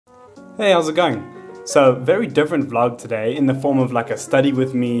Hey, how's it going? So, very different vlog today in the form of like a study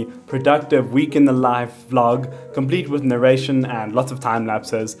with me, productive week in the life vlog, complete with narration and lots of time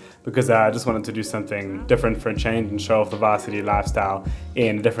lapses because I just wanted to do something different for a change and show off the varsity lifestyle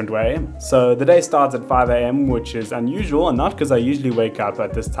in a different way. So the day starts at 5 AM, which is unusual, and not because I usually wake up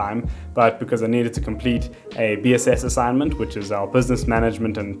at this time, but because I needed to complete a BSS assignment, which is our business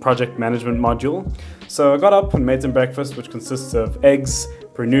management and project management module. So I got up and made some breakfast, which consists of eggs,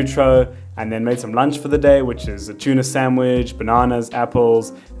 pre-nutro, and then made some lunch for the day, which is a tuna sandwich, bananas,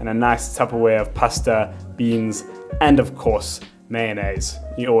 apples, and a nice Tupperware of pasta, beans, and of course, mayonnaise.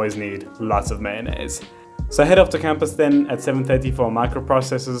 You always need lots of mayonnaise. So I head off to campus then at 7:30 for a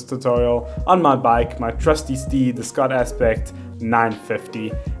microprocessors tutorial on my bike, my trusty steed, the Scott Aspect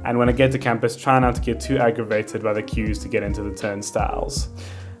 950. And when I get to campus, try not to get too aggravated by the queues to get into the turnstiles.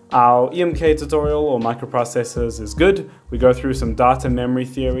 Our EMK tutorial or microprocessors is good. We go through some data memory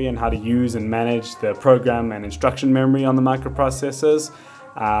theory and how to use and manage the program and instruction memory on the microprocessors.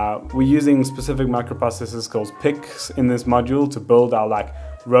 We're using specific microprocessors called Tuks in this module to build our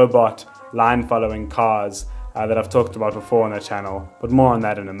robot line following cars that I've talked about before on the channel, but more on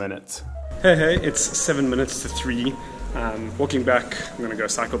that in a minute. Hey, it's 7 minutes to 3. Walking back, I'm gonna go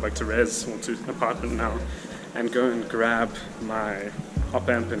cycle back to Res, or to apartment now, and go and grab my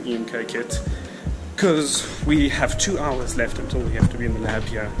op-amp and EMK kit, because we have 2 hours left until we have to be in the lab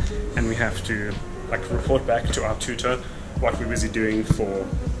here, and we have to report back to our tutor what we're busy doing for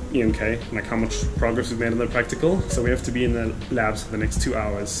EMK, how much progress we've made on the practical. So we have to be in the labs for the next 2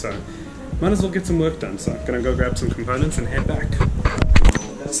 hours, so might as well get some work done. So I'm gonna go grab some components and head back.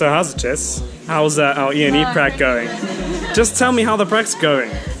 So how's it, Jess? How's our E&E prac going? Just tell me how the prac's going.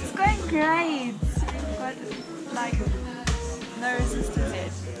 It's going great, but no resistance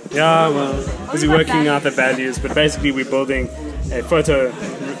yet. Yeah, well, busy working out the values, but basically we're building a photo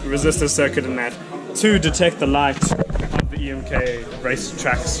resistor circuit in that to detect the light of the EMK race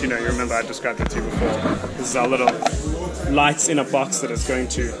tracks. You know, you remember I described that to you before. This is our little lights in a box that is going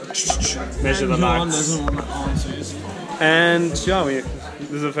to measure the lights. And yeah,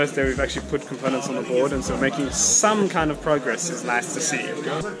 this is the first day we've actually put components on the board, and so making some kind of progress is nice to see.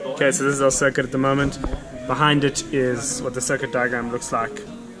 Okay, so this is our circuit at the moment. Behind it is what the circuit diagram looks like.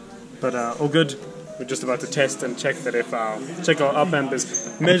 But all good. We're just about to test and check that if our op-amp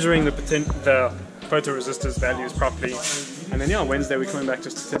is measuring the photoresistors values properly. And then yeah, Wednesday we're coming back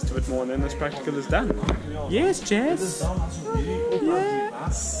just to test a bit more, and then this practical is done. Yes, Jess.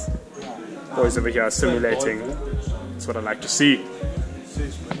 Yes. Boys over here are simulating. That's what I like to see.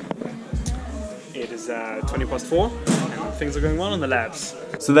 It is 20 past 4, and things are going well in the labs.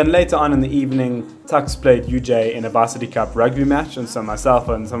 So then later on in the evening, Tuks played UJ in a Varsity Cup rugby match, and so myself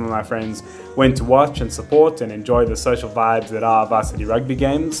and some of my friends went to watch and support and enjoy the social vibes that are varsity rugby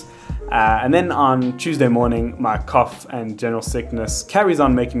games. And then on Tuesday morning, my cough and general sickness carries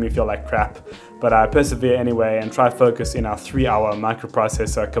on making me feel like crap, but I persevere anyway and try focus in our 3-hour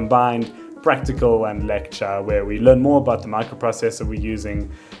microprocessor combined practical and lecture, where we learn more about the microprocessor we're using,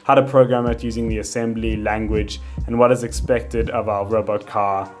 how to program it using the assembly language, and what is expected of our robot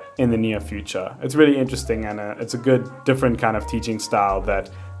car in the near future. It's really interesting, and it's a good different kind of teaching style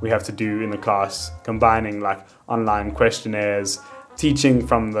that we have to do in the class, combining online questionnaires, teaching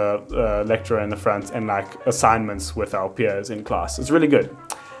from the lecturer in the front, and assignments with our peers in class. It's really good.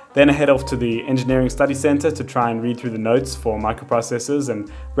 Then I head off to the Engineering Study Center to try and read through the notes for microprocessors and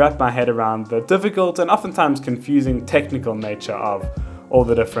wrap my head around the difficult and oftentimes confusing technical nature of all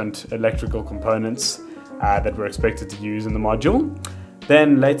the different electrical components that we're expected to use in the module.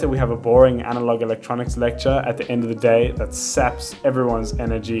 Then later we have a boring analog electronics lecture at the end of the day that saps everyone's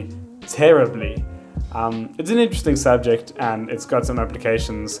energy terribly. It's an interesting subject, and it's got some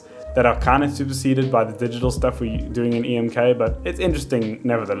applications that are kind of superseded by the digital stuff we're doing in EMK, but it's interesting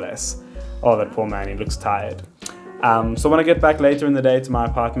nevertheless. Oh, that poor man, he looks tired. So when I get back later in the day to my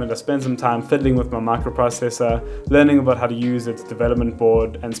apartment, I spend some time fiddling with my microprocessor, learning about how to use its development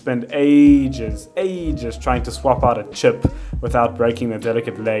board, and spend ages trying to swap out a chip without breaking the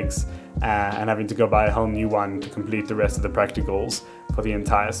delicate legs and having to go buy a whole new one to complete the rest of the practicals for the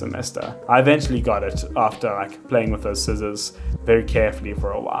entire semester. I eventually got it after playing with those scissors very carefully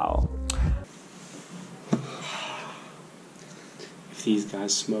for a while. If these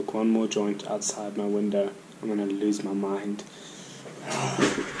guys smoke one more joint outside my window, I'm gonna lose my mind.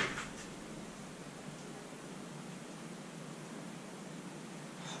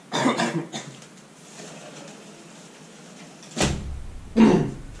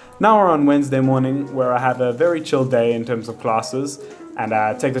 Now we're on Wednesday morning, where I have a very chill day in terms of classes, and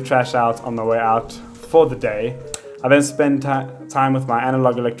I take the trash out on the way out for the day. I then spend time with my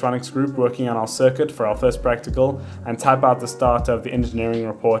analog electronics group working on our circuit for our first practical and type out the start of the engineering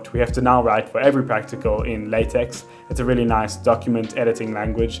report we have to now write for every practical in LaTeX. It's a really nice document editing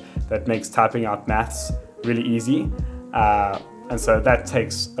language that makes typing out maths really easy. And so that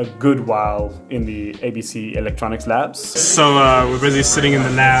takes a good while in the ABC electronics labs. So we're busy sitting in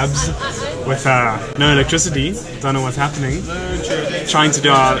the labs with no electricity, don't know what's happening. Trying to do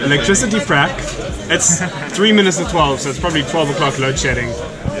our electricity prac. It's 3 minutes to 12, so it's probably 12 o'clock load shedding.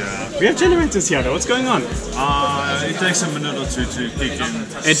 Yeah. We have generators here though, what's going on? It takes a minute or two to kick in.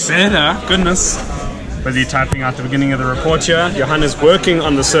 It's better, goodness. Busy typing out the beginning of the report here. Johanna's working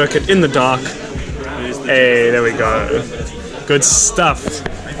on the circuit in the dark. Hey, there we go. Good stuff.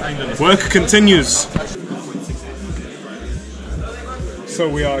 Work continues. So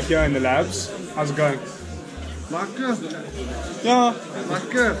we are here in the labs. How's it going? Yeah,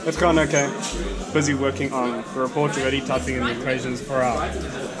 it's going okay. Busy working on the report already, typing in the equations for our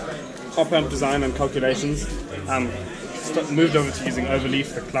op-amp design and calculations. Moved over to using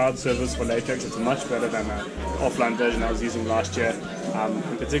Overleaf, the cloud service for LaTeX. It's much better than the offline version I was using last year.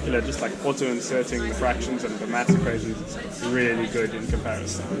 In particular, just like auto-inserting the fractions and the math equations, it's really good in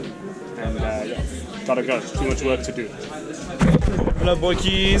comparison. And yeah, gotta go. Too much work to do. Hello,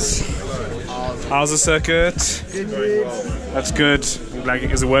 boykies. How's the circuit? Good. That's good. Like,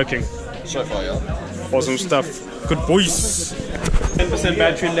 is it working? So far, yeah. Awesome stuff. Good boys. 10%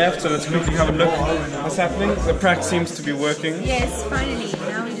 battery left, so let's quickly have a look what's happening. The prac seems to be working. Yes, finally.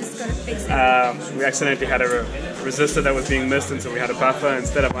 Now we just gotta fix it. We accidentally had a resistor that was being missed, and so we had a buffer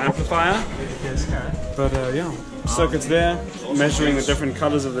instead of an amplifier. But yeah, circuit's there, measuring the different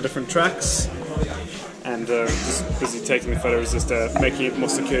colors of the different tracks, and just busy taking the photoresistor, making it more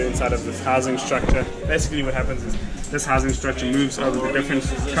secure inside of this housing structure. Basically what happens is this housing structure moves over the different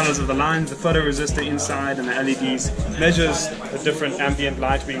colors of the lines, the photoresistor inside and the LEDs measures the different ambient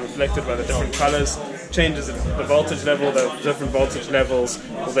light being reflected by the different colors, changes the voltage level, the different voltage levels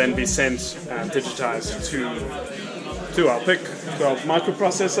will then be sent and digitized to our PIC, to our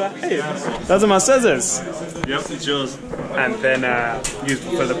microprocessor. Hey, those are my scissors! Yep, it's yours. And then used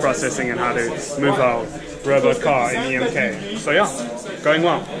for the processing and how to move our robot car in EMK. So yeah, going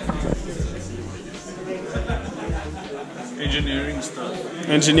well. Engineering stuff.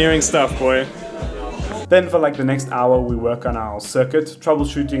 Engineering stuff, boy. Then for like the next hour we work on our circuit,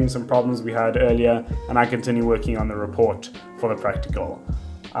 troubleshooting some problems we had earlier, and I continue working on the report for the practical.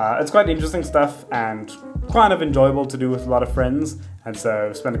 It's quite interesting stuff and kind of enjoyable to do with a lot of friends, and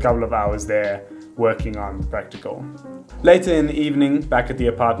so spent a couple of hours there working on the practical. Later in the evening, back at the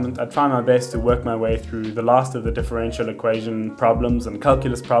apartment, I try my best to work my way through the last of the differential equation problems and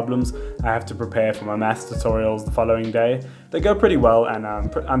calculus problems I have to prepare for my maths tutorials the following day. They go pretty well, and I'm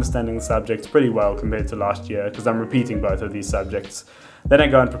understanding the subjects pretty well compared to last year because I'm repeating both of these subjects. Then I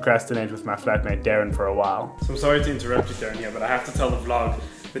go and procrastinate with my flatmate Darren for a while. So I'm sorry to interrupt you, Darren, here, but I have to tell the vlog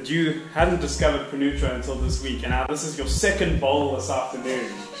that you hadn't discovered Penutra until this week, and now this is your second bowl this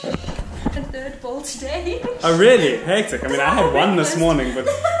afternoon. The third bowl today. Oh really? Hectic. I mean, I had one this morning, but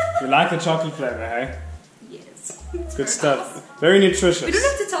you like the chocolate flavor, hey? Yes. Good stuff. Very nutritious. We don't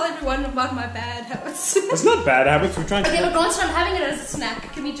have to tell everyone about my bad habits. It's not bad habits, we're trying to... Okay, but Gonson, I'm having it as a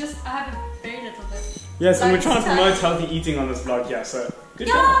snack. Can we just... I have a very little bit. Yes, and we're trying to promote healthy eating on this vlog, yeah, so... Good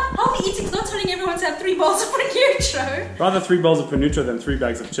job. Healthy eating's not telling everyone to have 3 bowls of Penutra. Rather 3 bowls of Penutra than 3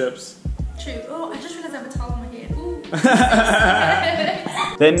 bags of chips. True. Oh, I just realized I have a towel on my head. Ooh.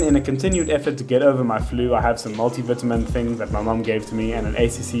 Then, in a continued effort to get over my flu, I have some multivitamin things that my mum gave to me and an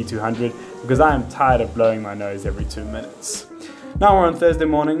ACC 200 because I am tired of blowing my nose every 2 minutes. Now we're on Thursday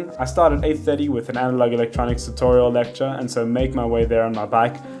morning. I start at 8:30 with an analog electronics tutorial lecture, and so make my way there on my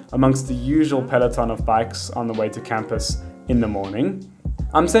bike amongst the usual peloton of bikes on the way to campus in the morning.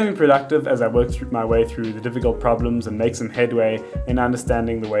 I'm semi-productive as I work my way through the difficult problems and make some headway in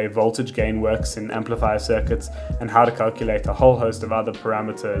understanding the way voltage gain works in amplifier circuits and how to calculate a whole host of other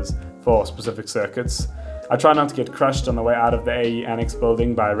parameters for specific circuits. I try not to get crushed on the way out of the AE Annex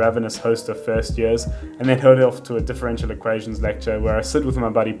building by a ravenous host of first years, and then head off to a differential equations lecture where I sit with my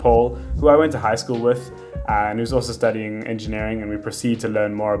buddy Paul, who I went to high school with, and who's also studying engineering, and we proceed to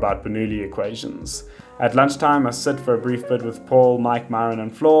learn more about Bernoulli equations. At lunchtime, I sit for a brief bit with Paul, Mike, Myron,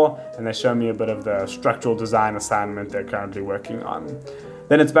 and Floor, and they show me a bit of the structural design assignment they're currently working on.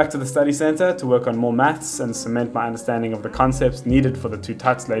 Then it's back to the study center to work on more maths and cement my understanding of the concepts needed for the 2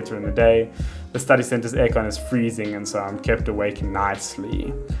 Tuks later in the day. The study center's aircon is freezing, and so I'm kept awake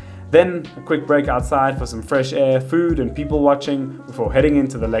nicely. Then a quick break outside for some fresh air, food, and people watching before heading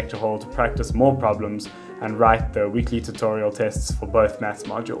into the lecture hall to practice more problems and write the weekly tutorial tests for both maths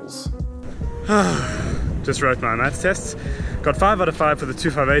modules. just wrote my maths tests. Got 5 out of 5 for the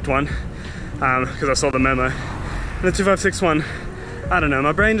 258 one, because I saw the memo. And the 256 one, I don't know,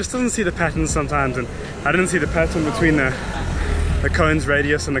 my brain just doesn't see the patterns sometimes, and I didn't see the pattern between the cone's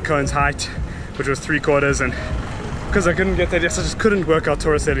radius and the cone's height, which was 3/4, and because I couldn't get that, I just couldn't work out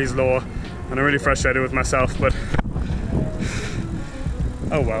Torricelli's law, and I'm really frustrated with myself, but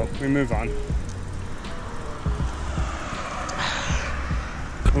oh well, we move on.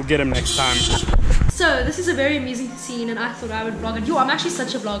 We'll get him next time. So this is a very amusing scene, and I thought I would vlog it. Yo, I'm actually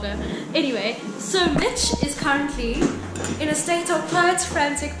such a vlogger. Anyway, so Mitch is currently in a state of quite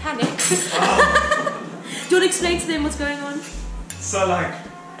frantic panic. Do you want to explain to them what's going on? So like,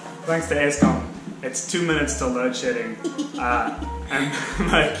 thanks to ESCOM, it's 2 minutes till load shedding, and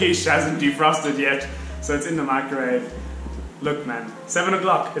my quiche hasn't defrosted yet, so it's in the microwave. Look man, 7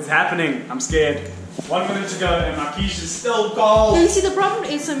 o'clock, it's happening, I'm scared. 1 minute to go and my quiche is still cold. You see, the problem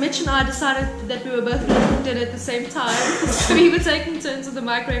is, so Mitch and I decided that we were both going to cook dinner at the same time, so we were taking turns with the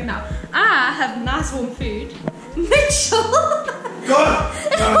microwave now. I have nice warm food. Mitchell!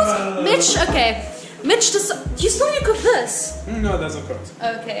 Mitch, okay. Mitch, you still need to cook this? No, those are cooked.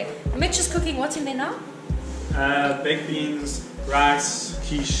 Okay. Mitch is cooking, what's in there now? Baked beans, rice,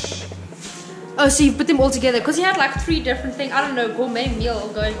 quiche. Oh, so you put them all together, because he had like 3 different things, I don't know, gourmet meal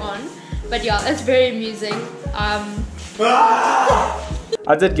going on. But yeah, it's very amusing. I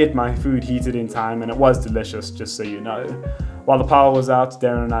did get my food heated in time and it was delicious, just so you know. While the power was out,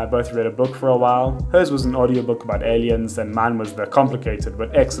 Darren and I both read a book for a while. Hers was an audiobook about aliens and mine was the complicated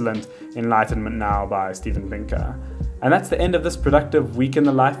but excellent Enlightenment Now by Steven Pinker. And that's the end of this productive week in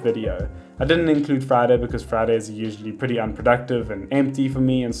the life video. I didn't include Friday because Fridays are usually pretty unproductive and empty for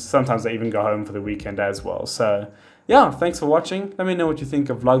me, and sometimes I even go home for the weekend as well. So yeah, thanks for watching. Let me know what you think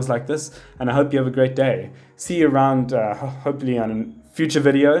of vlogs like this, and I hope you have a great day. See you around, hopefully on a future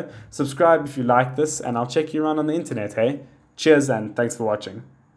video. Subscribe if you like this, and I'll check you around on the internet, hey? Cheers and thanks for watching.